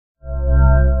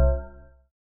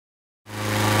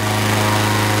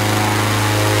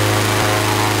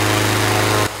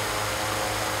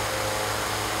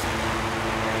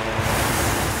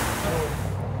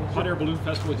Balloon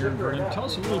Festival here in Vernon. Tell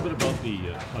us a little bit about the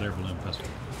Hot Air Balloon Festival.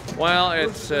 Well,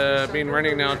 it's been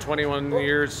running now 21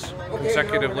 years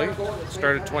consecutively.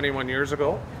 Started 21 years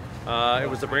ago. It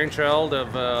was the brainchild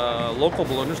of a local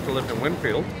balloonist who lived in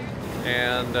Winfield,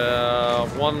 and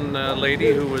one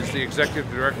lady who was the executive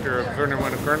director of Vernon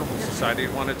Carnival Society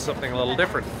wanted something a little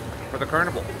different for the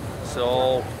carnival.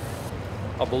 So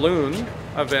a balloon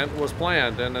event was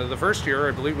planned, and the first year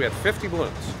I believe we had 50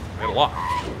 balloons. We had a lot,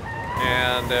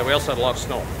 and we also had a lot of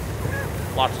snow,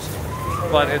 lots of snow.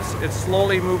 But it's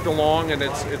slowly moved along, and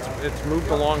it's moved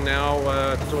along now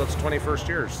to its 21st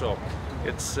year. So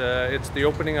it's the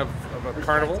opening of a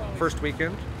carnival first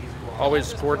weekend,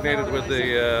 always coordinated with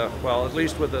the well, at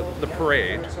least with the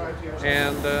parade,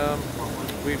 and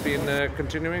we've been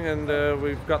continuing, and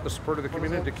we've got the support of the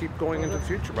community to keep going into the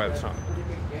future by the time.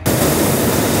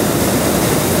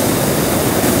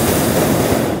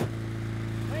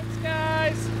 Thanks,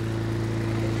 guys.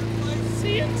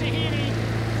 See you in Tahiti.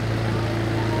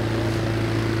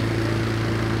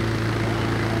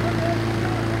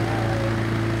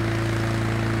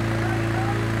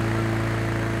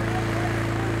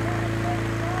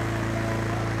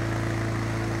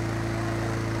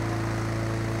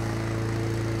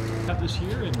 This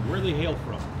year, and where they hail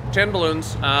from? 10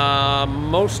 balloons.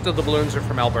 Most of the balloons are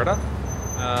from Alberta.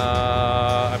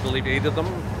 I believe 8 of them.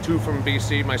 2 from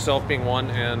BC, myself being one,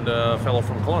 and a fellow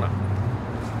from Kelowna.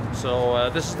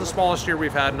 So this is the smallest year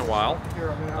we've had in a while,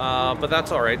 but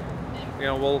that's all right. You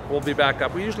know, we'll be back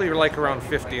up. We usually like around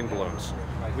 15 balloons.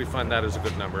 We find that is a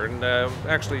good number, and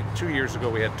actually 2 years ago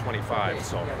we had 25,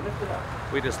 so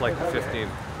we just like the 15.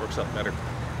 Works out better.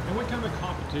 And what kind of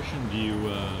competition do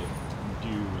you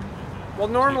do? Well,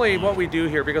 normally what we do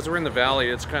here, because we're in the valley,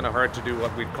 it's kind of hard to do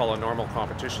what we'd call a normal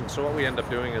competition. So what we end up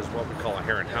doing is what we call a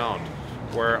hare and hound,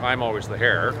 where I'm always the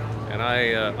hare, and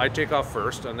I take off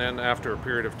first, and then after a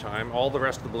period of time, all the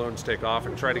rest of the balloons take off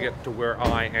and try to get to where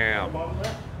I am.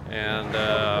 And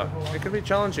it can be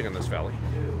challenging in this valley.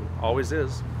 Always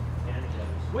is.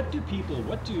 What do people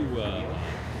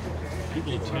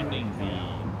attending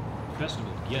the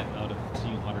festival get out of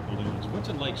seeing hot air balloons? What's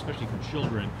it like, especially for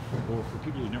children or for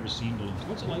people who've never seen balloons?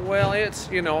 What's it like? Well, it's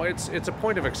a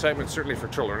point of excitement certainly for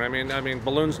children. I mean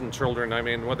balloons and children. I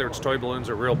mean, whether it's toy balloons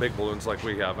or real big balloons like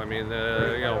we have. I mean,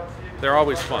 they're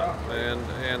always fun.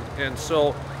 And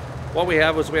so what we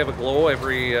have is we have a glow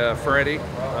every Friday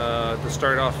to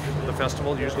start off the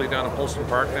festival, usually down at Polson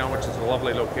Park now, which is a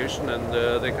lovely location, and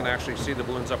they can actually see the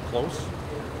balloons up close.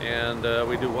 And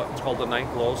we do what's called the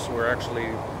night glow, so we're actually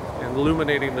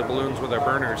illuminating the balloons with our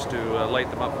burners to light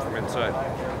them up from inside.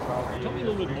 Tell me a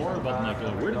little bit more about the night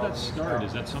glow. Where did that start?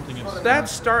 Is that something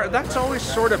that's always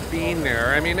sort of been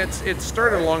there. I mean, it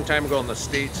started a long time ago in the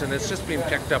States, and it's just been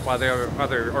picked up by the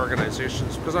other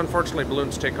organizations, because unfortunately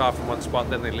balloons take off in one spot,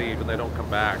 then they leave and they don't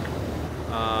come back.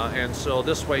 And so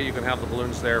this way you can have the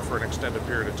balloons there for an extended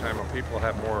period of time, where people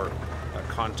have more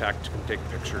contact, can take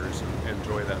pictures and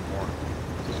enjoy that more.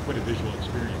 It's quite a visual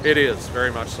experience. It is,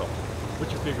 very much so.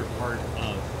 What's your favorite part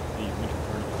of the winter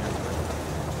carnival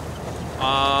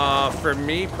here? For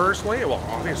me personally, well,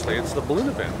 obviously it's the balloon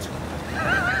event.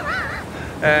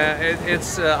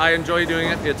 I enjoy doing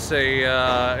it. It's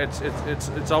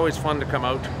always fun to come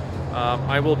out.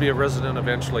 I will be a resident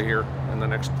eventually here in the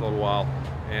next little while,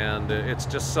 and it's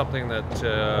just something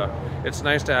that it's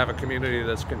nice to have a community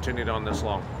that's continued on this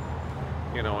long,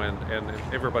 you know, and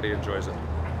everybody enjoys it.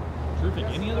 Terrific.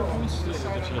 Any other points that you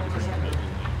like to bring up?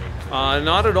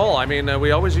 Not at all. I mean,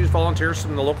 we always use volunteers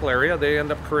from the local area. They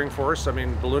end up crewing for us. I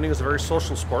mean, ballooning is a very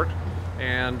social sport,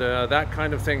 and that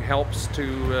kind of thing helps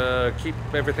to keep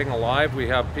everything alive. We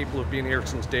have people who've been here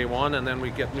since day one, and then we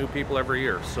get new people every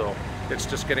year. So it's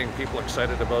just getting people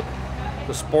excited about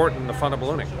the sport and the fun of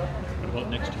ballooning. What about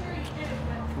next year?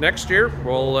 Next year,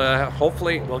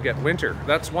 hopefully we'll get winter.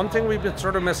 That's one thing we've been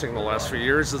sort of missing the last few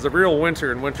years, is the real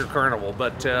winter and winter carnival.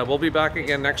 But we'll be back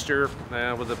again next year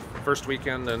with the first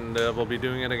weekend, and we'll be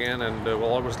doing it again. And we'll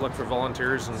always look for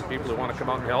volunteers and people who want to come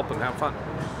out and help and have fun.